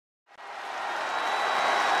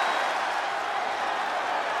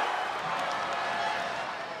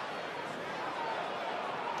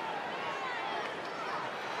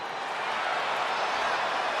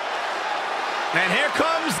And here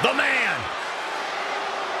comes the man.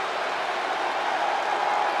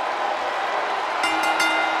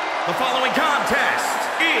 The following contest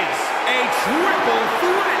is a triple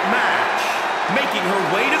threat match. Making her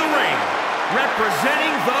way to the ring,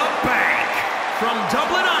 representing the Bank from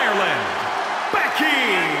Dublin, Ireland, Becky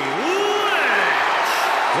Lynch.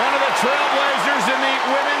 One of the trailblazers in the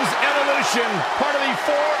women's evolution, part of the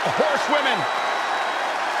 4 Horsewomen.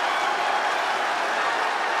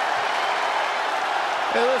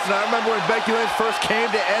 Hey, listen, I remember when Becky Lynch first came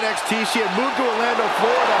to NXT, she had moved to Orlando,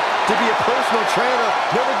 Florida to be a personal trainer.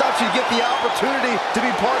 Never thought she'd get the opportunity to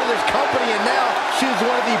be part of this company, and now she's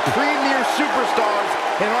one of the premier superstars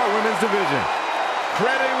in our women's division.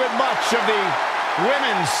 Credited with much of the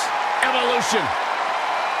women's evolution.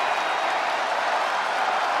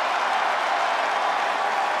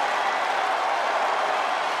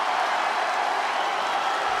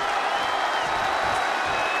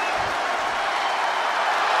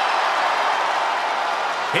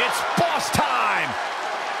 It's boss time!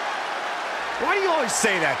 Why do you always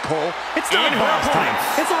say that, Cole? It's not boss time.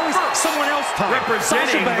 It's always someone else's time.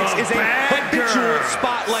 Representing Sasha Banks is a habitual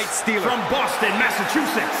spotlight stealer. From Boston,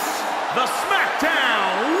 Massachusetts, the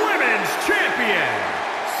SmackDown Women's Champion,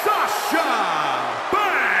 Sasha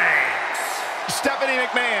Banks. Stephanie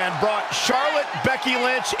McMahon brought Charlotte, Becky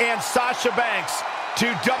Lynch, and Sasha Banks to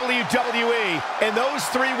WWE, and those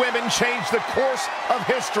 3 women changed the course of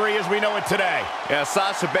history as we know it today. Yeah,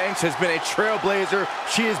 Sasha Banks has been a trailblazer.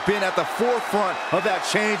 She has been at the forefront of that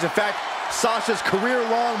change. In fact, Sasha's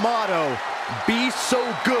career-long motto, be so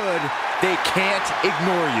good, they can't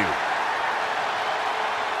ignore you.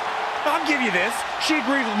 I'll give you this. She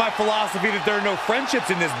agrees with my philosophy that there are no friendships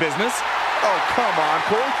in this business. Oh, come on,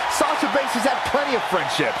 Cole. Sasha Banks has had plenty of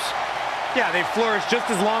friendships. Yeah, they flourished just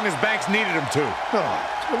as long as Banks needed them to.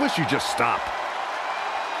 Oh, I wish you'd just stop.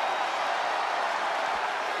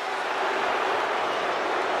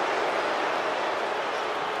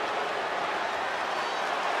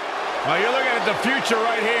 Well, you're looking at the future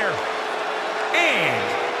right here. And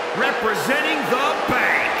representing the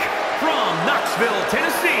Bank from Knoxville,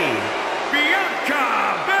 Tennessee,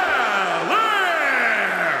 Bianca Belair.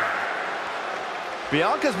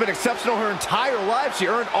 Bianca's been exceptional her entire life. She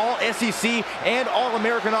earned all SEC and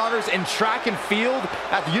All-American honors in track and field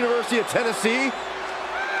at the University of Tennessee.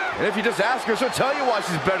 And if you just ask her, she'll tell you why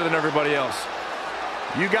she's better than everybody else.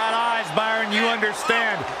 You got eyes, Byron. You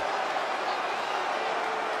understand.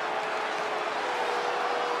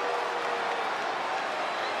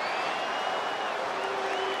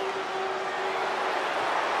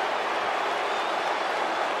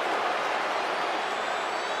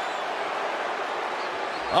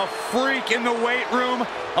 A freak in the weight room,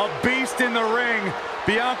 a beast in the ring.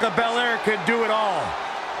 Bianca Belair could do it all.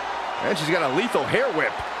 And she's got a lethal hair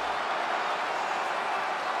whip.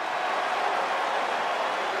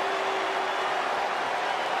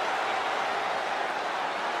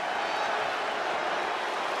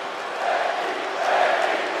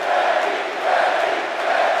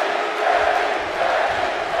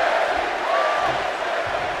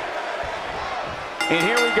 And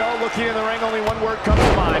here we go, looking in the ring, only one word comes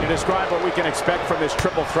to mind to describe what we can expect from this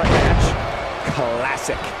triple threat match.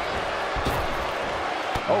 Classic.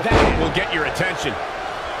 Oh, that will get your attention.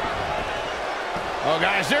 Oh,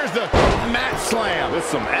 guys, there's the mat slam. With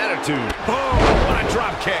some attitude. Boom, what a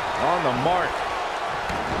drop kick. On the mark.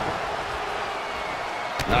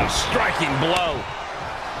 A striking blow.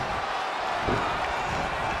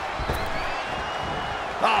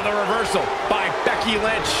 Oh, the reversal by Becky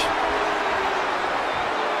Lynch.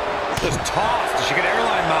 Just tossed. She get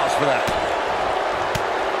airline miles for that.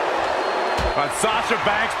 But Sasha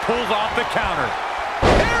Banks pulls off the counter.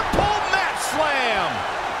 Air pull mat slam.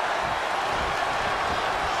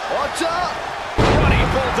 What's up? Running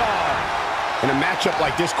bulldog. In a matchup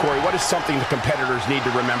like this, Corey, what is something the competitors need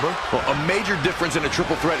to remember? Well, a major difference in a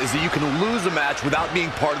triple threat is that you can lose a match without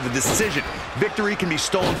being part of the decision. Victory can be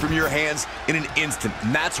stolen from your hands in an instant.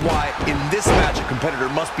 And that's why, in this match, a competitor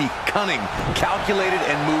must be cunning, calculated,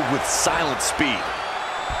 and move with silent speed.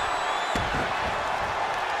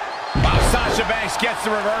 Wow, Sasha Banks gets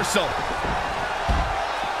the reversal.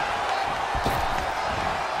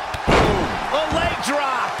 Boom. A leg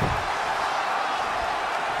drop.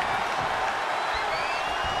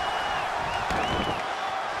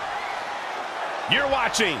 You're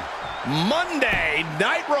watching Monday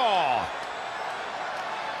Night Raw.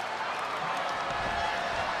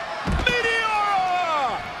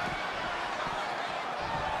 Meteora!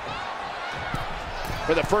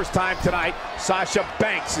 For the first time tonight, Sasha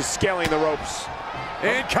Banks is scaling the ropes.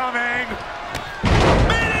 Incoming!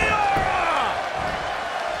 Meteora!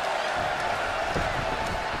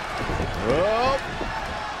 Oh.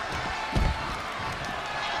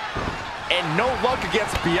 And no luck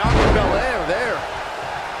against Bianca Belair there.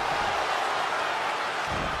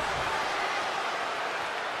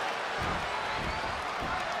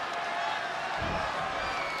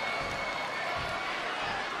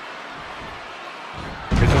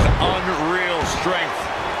 This is unreal strength.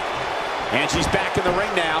 And she's back in the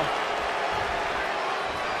ring now.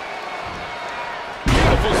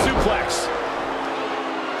 Beautiful suplex.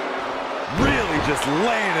 Really just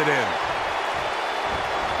laying it in.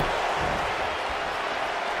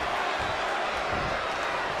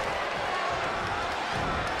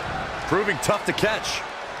 Proving tough to catch.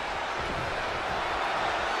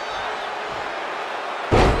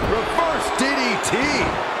 Reverse DDT.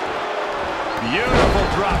 Beautiful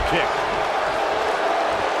drop kick.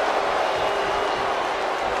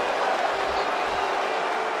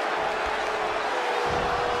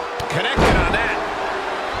 Connected on that.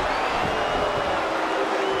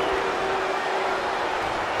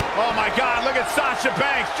 Oh my God, look at Sasha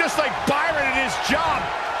Banks, just like Byron in his job.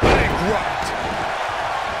 Bankrupt.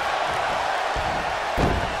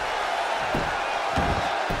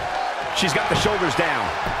 She's got the shoulders down.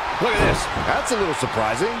 Look at this. That's a little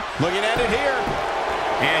surprising. Looking at it here.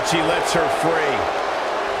 And she lets her free.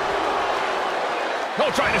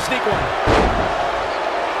 Oh, trying to sneak one.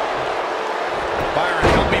 Byron,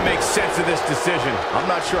 help me make sense of this decision. I'm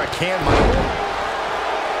not sure I can, Michael.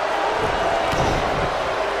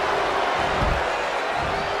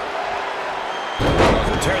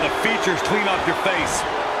 Doesn't tear the features clean off your face.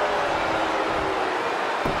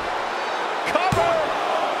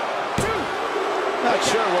 Not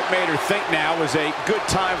sure what made her think now was a good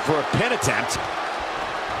time for a pin attempt.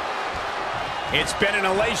 It's been an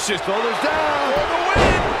elation. Shoulders down For the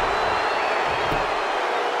win!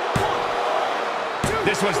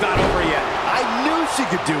 This one's not over yet. I knew she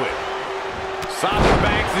could do it. Sasha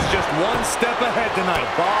Banks is just one step ahead tonight.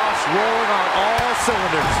 Boss rolling on all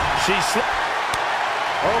cylinders.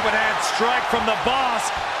 Overhand strike from the Boss.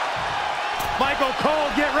 Michael Cole,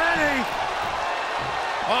 get ready.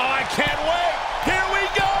 Oh, I can't wait. Here we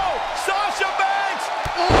go. Sasha Banks.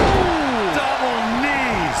 Ooh. Double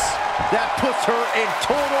knees. That puts her in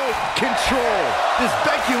total control. Does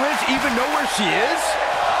Becky Lynch even know where she is?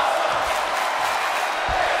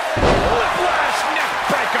 Whiplash neck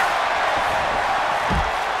breaker.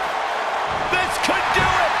 This could do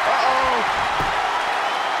it. Uh-oh.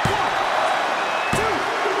 1, 2,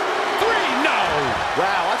 3, no.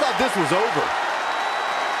 Wow, I thought this was over.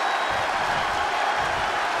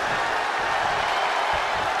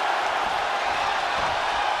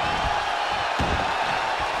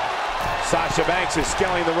 Sasha Banks is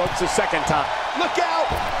scaling the ropes a second time. Look out!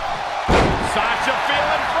 Sasha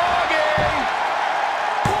feeling froggy.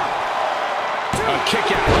 A kick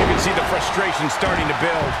out. You can see the frustration starting to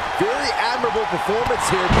build. Very admirable performance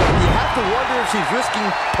here, but you have to wonder if she's risking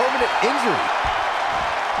permanent injury.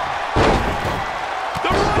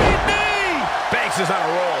 The running knee. Banks is on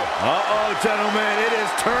a roll. Uh-oh, gentlemen, it is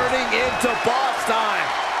turning into boss time.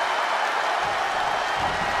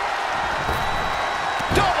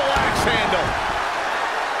 Double axe handle.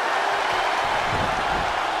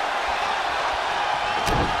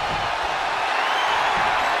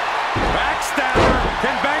 Backstabber.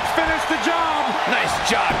 Can Banks finish the job? Nice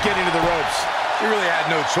job getting to the ropes. You really had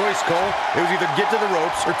no choice, Cole. It was either get to the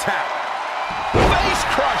ropes or tap. Face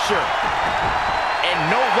crusher. And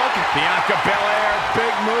no luck. Bianca Belair,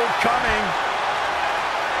 big move coming.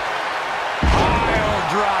 Pile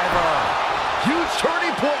driver. Huge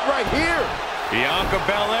turning point right here. Bianca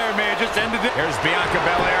Belair may have just ended it. Here's Bianca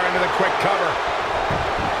Belair into the quick cover.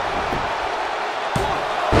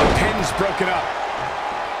 Pin's broken up.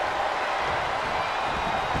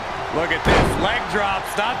 Look at this. Leg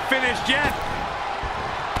drops. Not finished yet.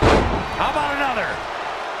 How about another?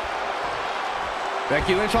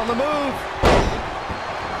 Becky Lynch on the move.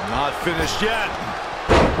 Not finished yet.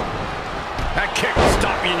 That kick will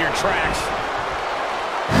stop you in your tracks.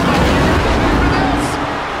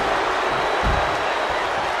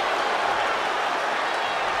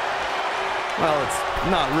 Well, it's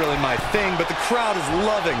not really my thing, but the crowd is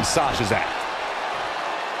loving Sasha's act.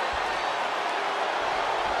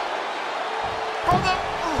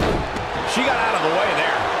 She got out of the way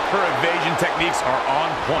there. Her evasion techniques are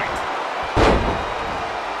on point.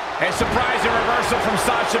 A surprising reversal from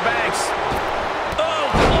Sasha Banks. Oh,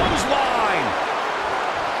 clothesline.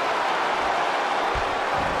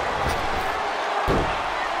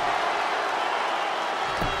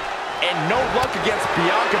 And no luck against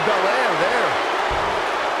Bianca Belair there.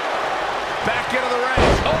 Back into the ring.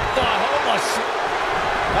 Oh, the homeless.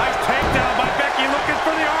 Nice takedown by Becky, looking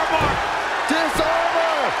for the armbar.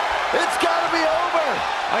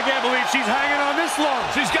 believe she's hanging on this long.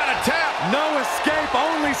 She's got a tap. No escape,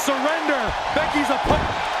 only surrender. Becky's a put.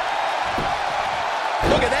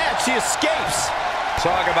 Look at that, she escapes.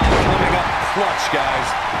 Talk about coming up clutch, guys.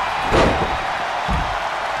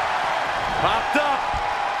 Popped up.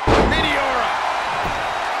 Meteora.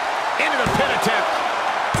 Into the pin attempt.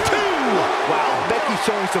 2. Wow, Becky's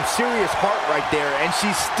showing some serious heart right there, and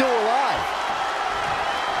she's still alive.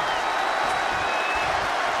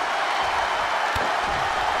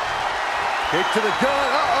 Kick to the gut.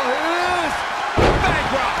 Uh-oh, here it is.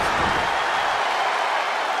 Bankrupt.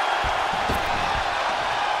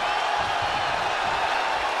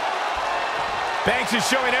 Banks is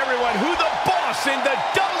showing everyone who the boss in the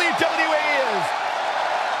WWE is.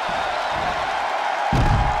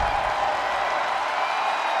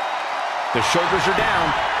 The shoulders are down.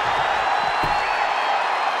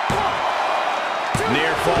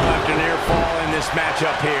 Near fall after near fall in this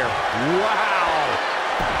matchup here. Wow.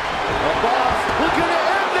 The boss looking to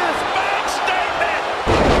end this. Big statement.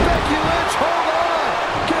 Becky Lynch, hold on.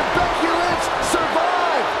 Can Becky Lynch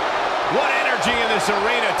survive? What energy in this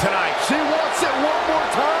arena tonight. She wants it one more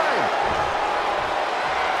time.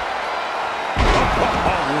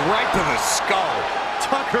 Oh, right to the skull.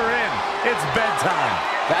 Tuck her in. It's bedtime.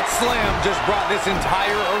 That slam just brought this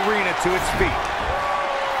entire arena to its feet.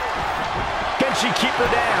 Can she keep her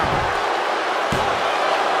down?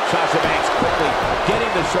 Sasha Banks quickly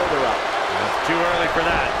getting the shoulder up. That's too early for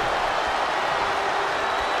that.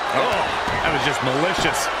 Oh, that was just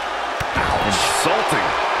malicious. Insulting.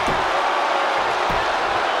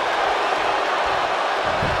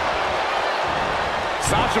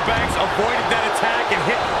 Sasha Banks avoided that attack and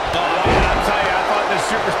hit. Oh, man, I'll tell you, I thought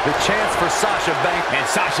The chance for Sasha Banks. And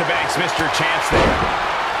Sasha Banks missed her chance there.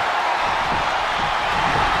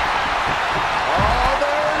 Oh,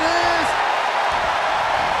 there it is.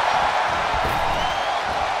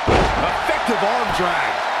 Effective arm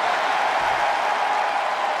drag.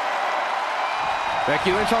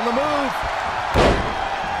 Becky Lynch on the move.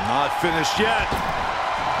 Not finished yet.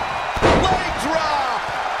 Leg drop.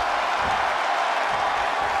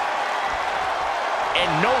 And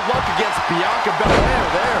no luck against Bianca Belair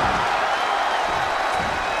there.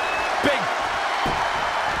 Big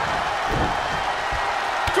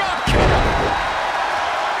drop kick.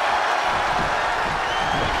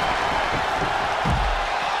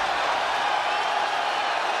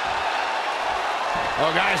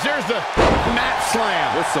 Oh, guys, there's the mat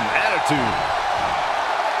slam. With some attitude.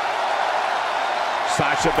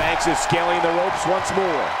 Sasha Banks is scaling the ropes once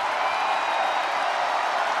more.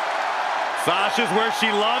 Sasha's where she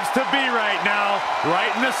loves to be right now, right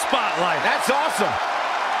in the spotlight. That's awesome.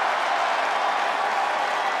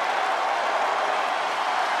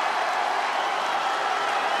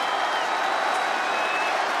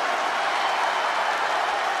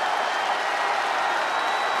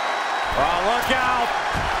 Oh, look out.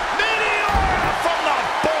 Meteora from the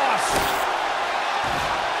boss.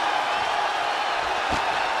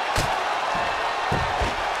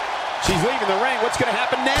 She's leaving the ring. What's going to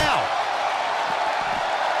happen now?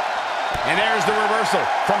 And there's the reversal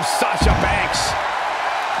from Sasha Banks.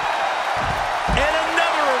 And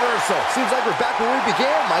another reversal. Seems like we're back where we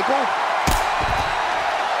began, Michael.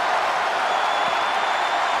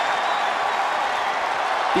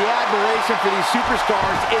 The admiration for these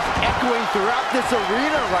superstars is echoing throughout this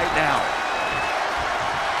arena right now.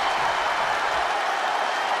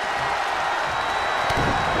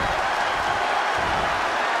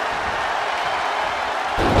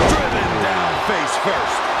 Driven down face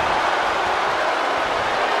first.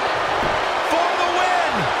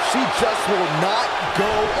 She just will not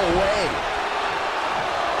go away.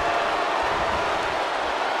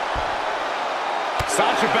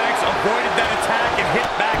 Sasha Banks avoided that attack and hit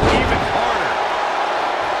back even harder.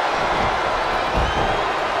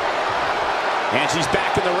 And she's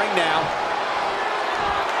back in the ring now.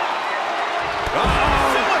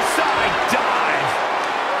 Suicide dive.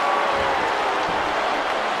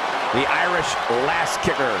 The Irish lass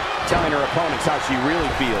kicker telling her opponents how she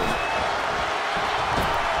really feels.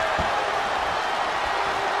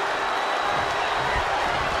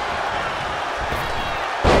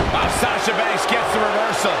 Sasha Banks gets the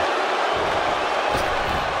reversal.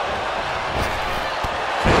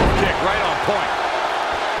 Kick right on point.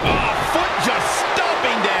 Oh, foot just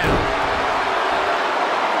stomping down.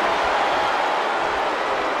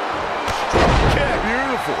 Kick,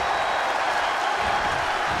 beautiful.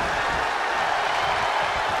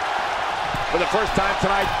 For the first time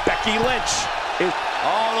tonight, Becky Lynch is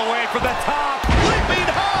All the way for the top. Leaping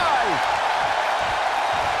high.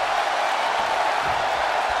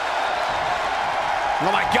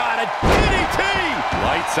 Oh my God, a DDT!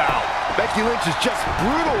 Lights out. Becky Lynch is just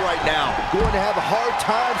brutal right now. Going to have a hard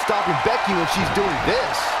time stopping Becky when she's doing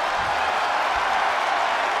this.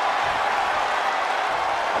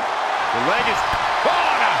 The leg is... Oh,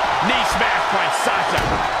 and a knee smash by Sasha.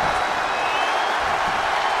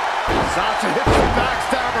 Sasha hits the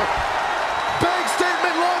backstabber. Big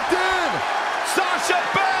statement locked in. Sasha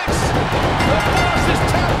Banks! The boss has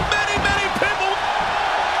tapped many, many people.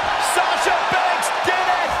 Sasha Banks did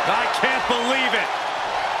it! I can't believe it.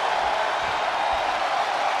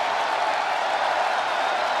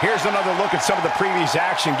 Here's another look at some of the previous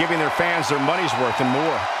action, giving their fans their money's worth and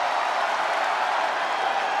more.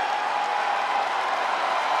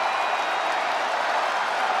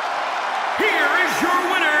 Here is your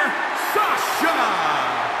winner, Sasha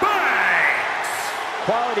Banks.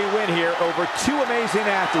 Quality win here over two amazing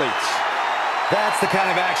athletes. That's the kind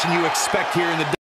of action you expect here in the